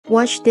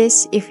Watch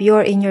this if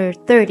you're in your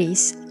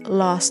 30s,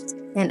 lost,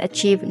 and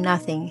achieved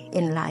nothing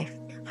in life.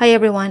 Hi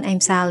everyone, I'm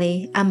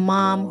Salee, a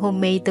mom who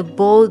made the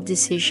bold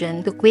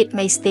decision to quit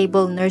my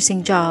stable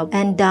nursing job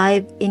and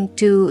dive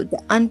into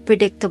the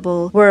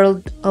unpredictable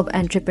world of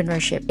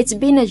entrepreneurship. It's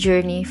been a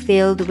journey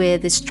filled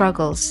with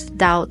struggles,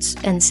 doubts,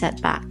 and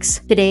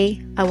setbacks.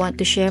 Today, I want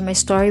to share my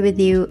story with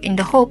you in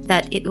the hope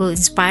that it will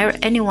inspire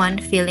anyone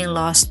feeling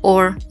lost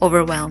or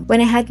overwhelmed.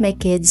 When I had my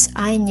kids,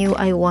 I knew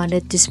I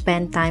wanted to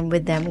spend time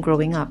with them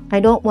growing up.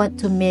 I don't want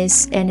to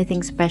miss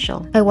anything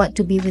special. I want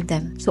to be with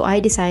them. So I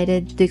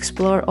decided to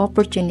explore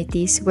opportunities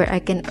where I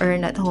can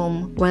earn at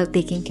home while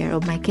taking care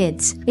of my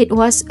kids. It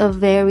was a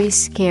very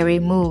scary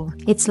move.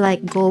 It's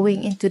like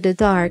going into the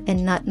dark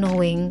and not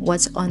knowing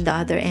what's on the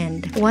other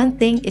end. One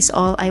thing is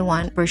all I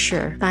want for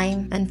sure: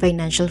 time and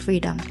financial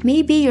freedom.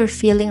 Maybe you're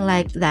feeling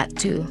like that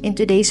too. In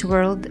today's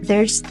world,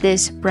 there's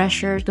this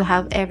pressure to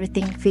have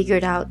everything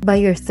figured out by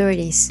your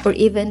 30s or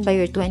even by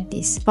your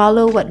 20s.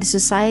 Follow what the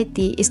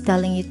society is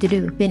telling you to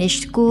do.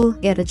 Finish school,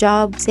 get a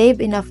job,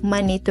 save enough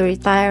money to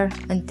retire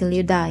until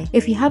you die.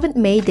 If you haven't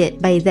made it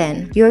by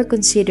then, you're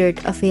considered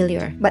a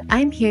failure. But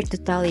I'm here to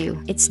tell you,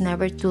 it's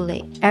never too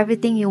late.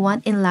 Everything you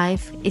want in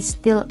life is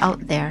still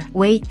out there,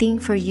 waiting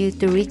for you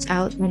to reach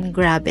out and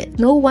grab it.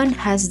 No one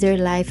has their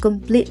life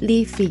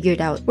completely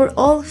figured out. We're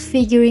all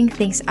figuring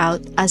things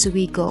out as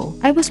we go.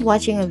 I was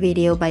watching a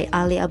video by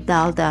Ali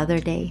Abdal the other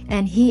day,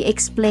 and he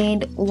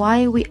explained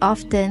why we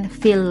often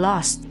feel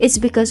lost. It's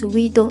because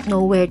we don't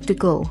know where to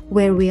go,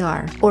 where we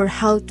are, or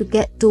how to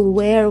get to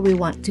where we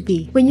want to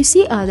be. When you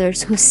see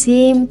others who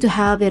seem to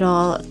have it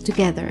all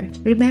together,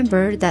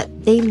 remember that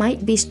they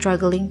might be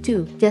struggling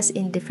too, just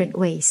in different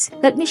ways.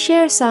 Let me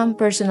share some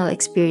personal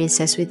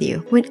experiences with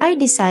you. When I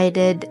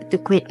decided to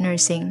quit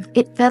nursing,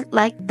 it felt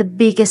like the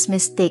biggest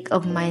mistake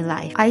of my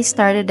life. I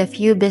started a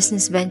few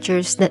business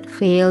ventures that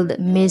failed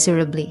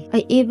miserably.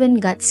 I even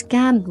got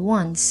scammed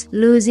once,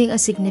 losing a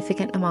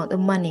significant amount of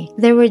money.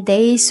 There were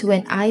days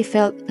when I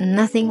felt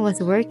nothing was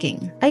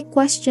working. I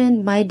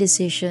questioned my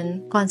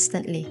decision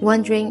constantly,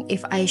 wondering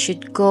if I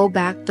should go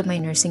back to my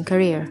nursing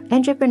career.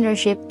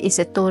 Entrepreneurship is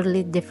a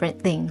totally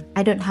different thing.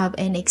 I don't have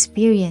any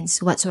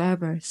experience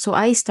whatsoever, so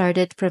I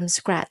started from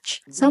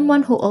scratch.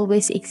 Someone who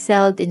always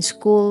excelled in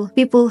school,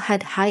 people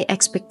had high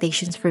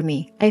expectations for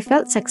me. I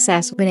felt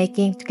success when I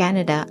came to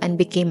Canada and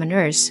became a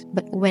nurse,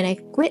 but when I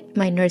quit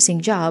my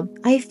nursing job,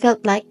 I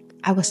felt like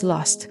I was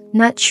lost.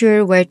 Not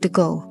sure where to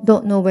go,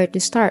 don't know where to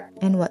start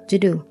and what to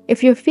do.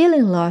 If you're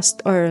feeling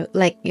lost or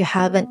like you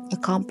haven't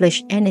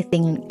accomplished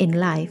anything in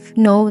life,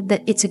 know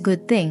that it's a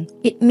good thing.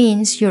 It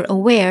means you're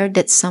aware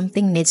that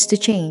something needs to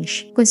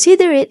change.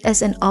 Consider it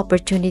as an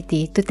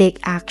opportunity to take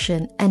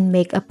action and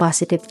make a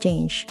positive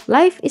change.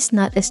 Life is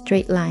not a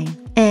straight line,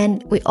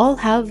 and we all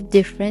have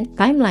different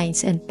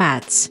timelines and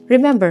paths.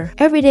 Remember,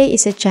 every day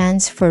is a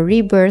chance for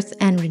rebirth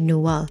and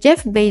renewal.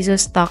 Jeff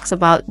Bezos talks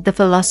about the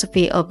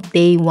philosophy of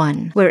day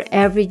one, where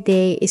every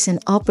day is an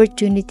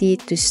opportunity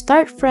to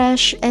start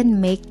fresh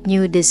and make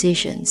new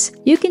decisions.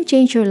 You can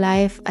change your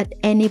life at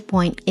any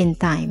point in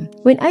time.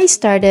 When I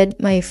started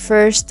my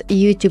first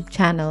YouTube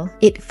channel,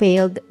 it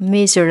failed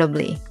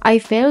miserably. I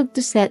failed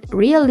to set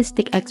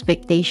realistic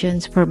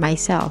expectations for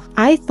myself.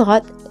 I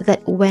thought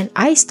that when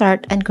I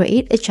start and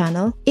create a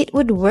channel, it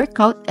would work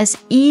out as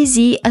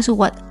easy as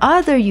what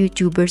other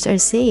YouTubers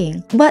are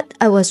saying. But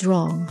I was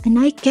wrong, and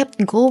I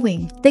kept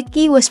going. The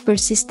key was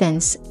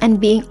persistence and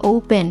being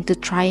open to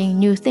trying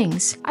new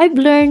things. I've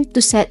learned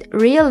to set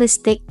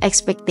realistic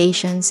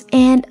expectations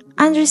and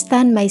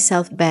understand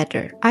myself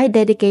better. I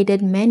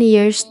dedicated many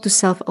years to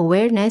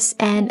self-awareness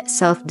and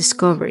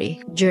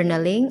self-discovery,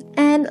 journaling,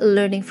 and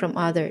learning from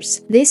others.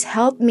 This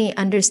helped me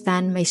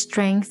understand my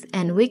strengths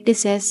and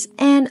weaknesses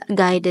and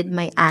guided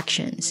my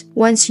actions.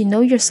 Once you know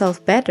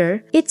yourself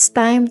better, it's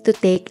time to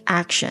take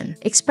action.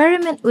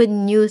 Experiment with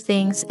new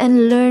things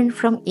and learn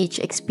from each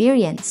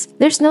experience.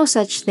 There's no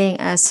such thing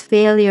as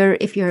failure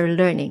if you're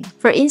learning.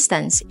 For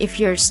instance, if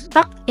you're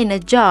stuck in a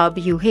job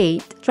you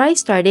hate, try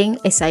starting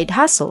a side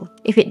hustle.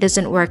 If it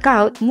doesn't work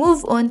out,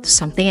 move on to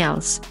something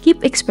else.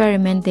 Keep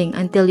experimenting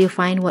until you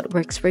find what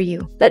works for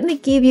you. Let me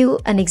give you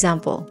an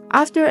example.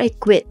 After I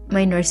quit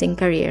my nursing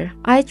career,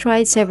 I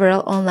tried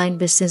several online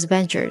business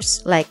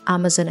ventures like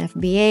Amazon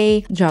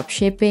FBA,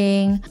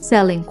 dropshipping,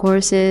 selling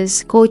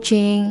courses,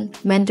 coaching,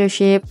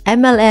 mentorship,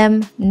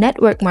 MLM,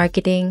 network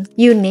marketing,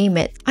 you name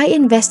it. I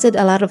invested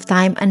a lot of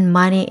time and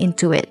money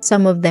into it.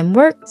 Some of them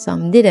worked,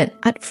 some didn't.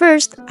 At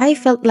first, I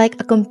felt like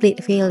a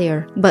complete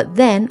failure, but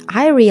then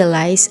I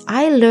realized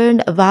I learned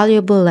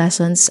valuable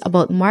lessons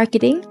about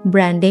marketing,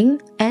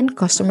 branding, and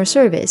customer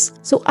service.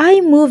 So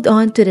I moved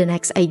on to the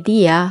next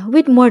idea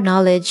with more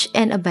knowledge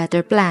and a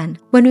better plan.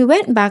 When we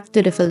went back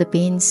to the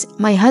Philippines,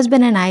 my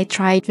husband and I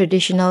tried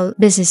traditional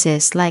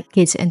businesses like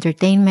kids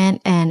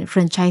entertainment and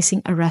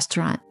franchising a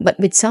restaurant. But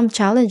with some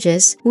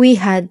challenges, we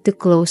had to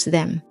close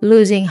them,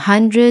 losing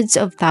hundreds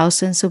of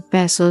thousands of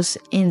pesos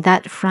in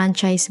that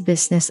franchise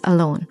business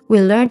alone. We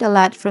learned a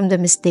lot from the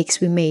mistakes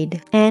we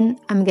made, and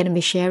I'm gonna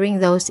be sharing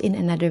those in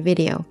another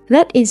video.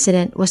 That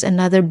incident was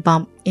another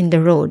bump in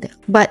the road.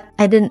 But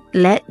I didn't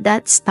let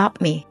that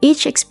stop me.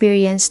 Each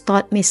experience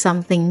taught me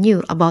something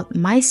new about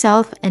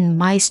myself and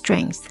my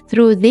strengths.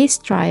 Through these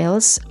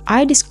trials,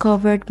 I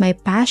discovered my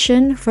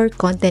passion for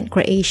content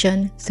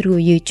creation through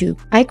YouTube.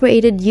 I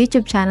created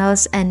YouTube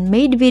channels and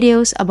made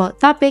videos about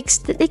topics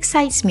that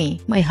excites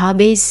me, my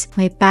hobbies,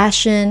 my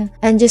passion,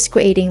 and just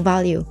creating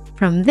value.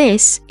 From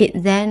this,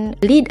 it then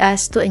led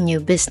us to a new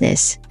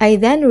business. I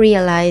then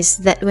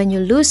realized that when you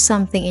lose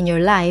something in your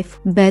life,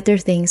 better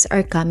things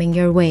are coming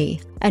your way.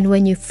 And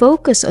when you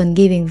focus on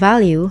giving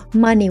value,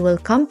 money will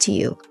come to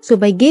you. So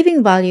by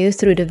giving value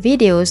through the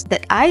videos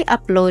that I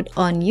upload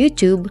on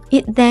YouTube,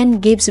 it then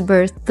gives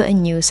birth to a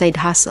new side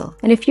hustle.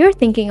 And if you're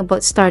thinking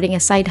about starting a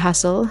side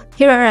hustle,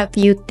 here are a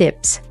few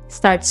tips.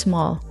 Start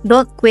small.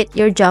 Don't quit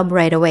your job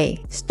right away.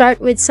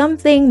 Start with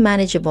something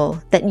manageable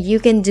that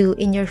you can do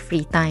in your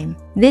free time.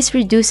 This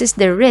reduces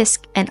the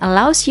risk and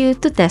allows you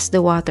to test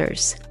the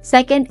waters.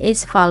 Second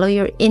is follow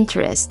your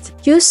interest.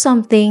 Choose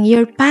something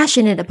you're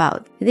passionate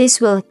about.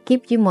 This will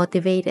keep you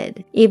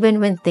motivated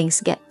even when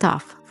things get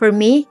tough. For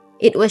me,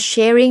 it was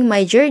sharing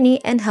my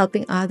journey and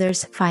helping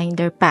others find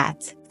their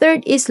path.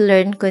 Third is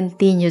learn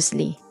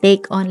continuously.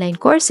 Take online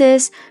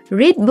courses,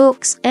 read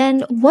books,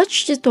 and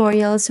watch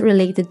tutorials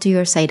related to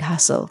your side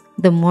hustle.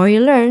 The more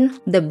you learn,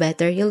 the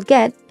better you'll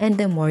get and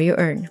the more you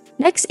earn.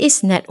 Next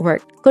is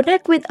network.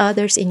 Connect with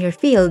others in your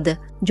field.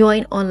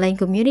 Join online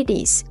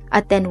communities,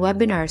 attend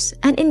webinars,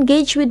 and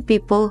engage with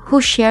people who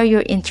share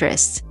your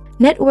interests.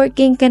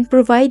 Networking can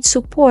provide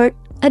support,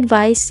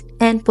 advice,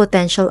 and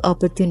potential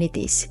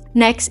opportunities.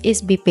 Next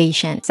is be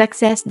patient.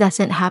 Success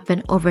doesn't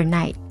happen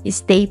overnight.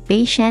 Stay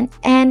patient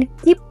and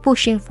keep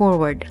pushing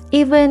forward,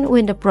 even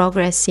when the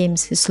progress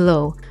seems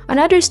slow.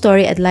 Another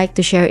story I'd like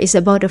to share is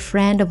about a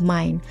friend of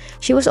mine.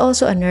 She was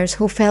also a nurse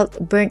who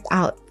felt burnt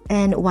out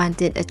and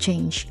wanted a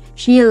change.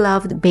 She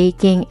loved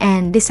baking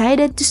and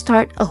decided to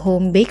start a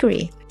home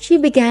bakery. She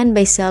began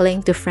by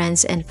selling to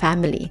friends and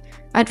family.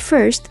 At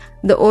first,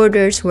 the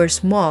orders were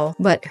small,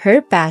 but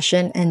her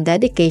passion and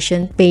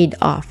dedication paid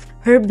off.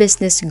 Her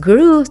business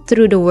grew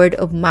through the word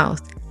of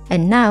mouth,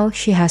 and now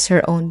she has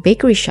her own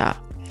bakery shop.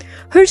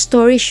 Her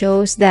story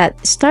shows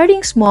that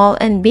starting small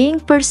and being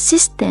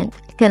persistent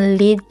can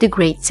lead to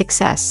great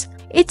success.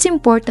 It's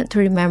important to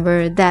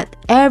remember that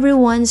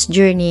everyone's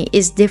journey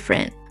is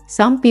different.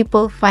 Some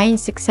people find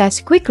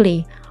success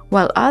quickly,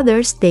 while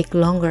others take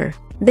longer.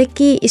 The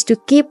key is to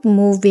keep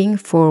moving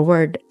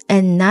forward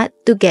and not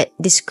to get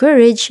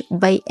discouraged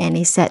by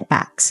any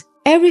setbacks.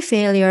 Every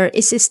failure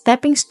is a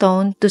stepping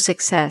stone to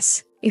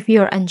success. If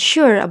you're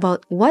unsure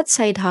about what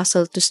side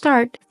hustle to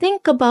start,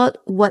 think about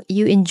what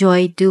you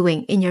enjoy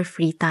doing in your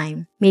free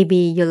time. Maybe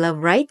you love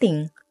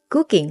writing,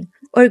 cooking,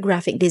 or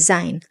graphic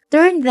design.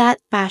 Turn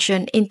that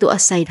passion into a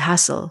side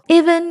hustle.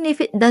 Even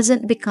if it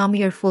doesn't become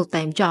your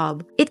full-time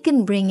job, it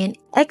can bring in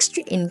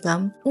extra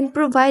income and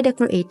provide a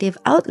creative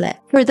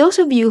outlet. For those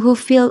of you who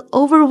feel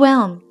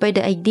overwhelmed by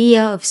the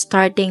idea of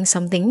starting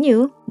something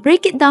new,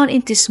 break it down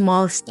into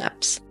small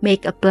steps.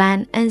 Make a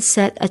plan and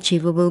set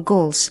achievable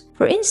goals.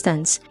 For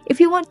instance, if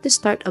you want to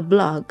start a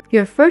blog,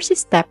 your first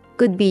step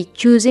could be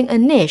choosing a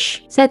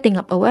niche, setting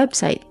up a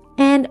website,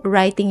 and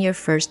writing your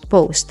first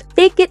post.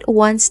 Take it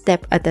one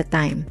step at a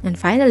time. And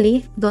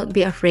finally, don't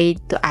be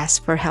afraid to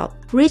ask for help.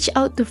 Reach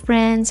out to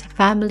friends,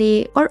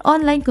 family, or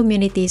online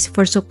communities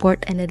for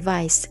support and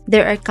advice.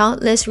 There are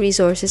countless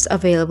resources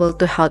available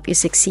to help you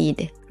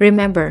succeed.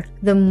 Remember,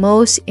 the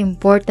most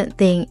important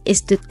thing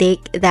is to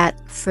take that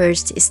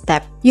first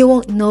step. You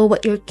won't know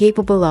what you're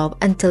capable of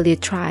until you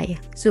try.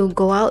 So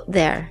go out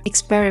there,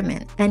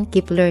 experiment, and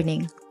keep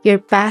learning. Your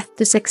path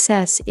to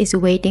success is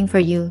waiting for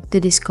you to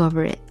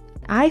discover it.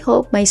 I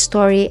hope my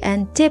story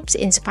and tips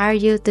inspire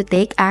you to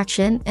take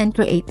action and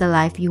create the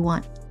life you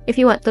want. If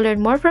you want to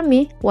learn more from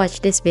me, watch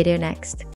this video next.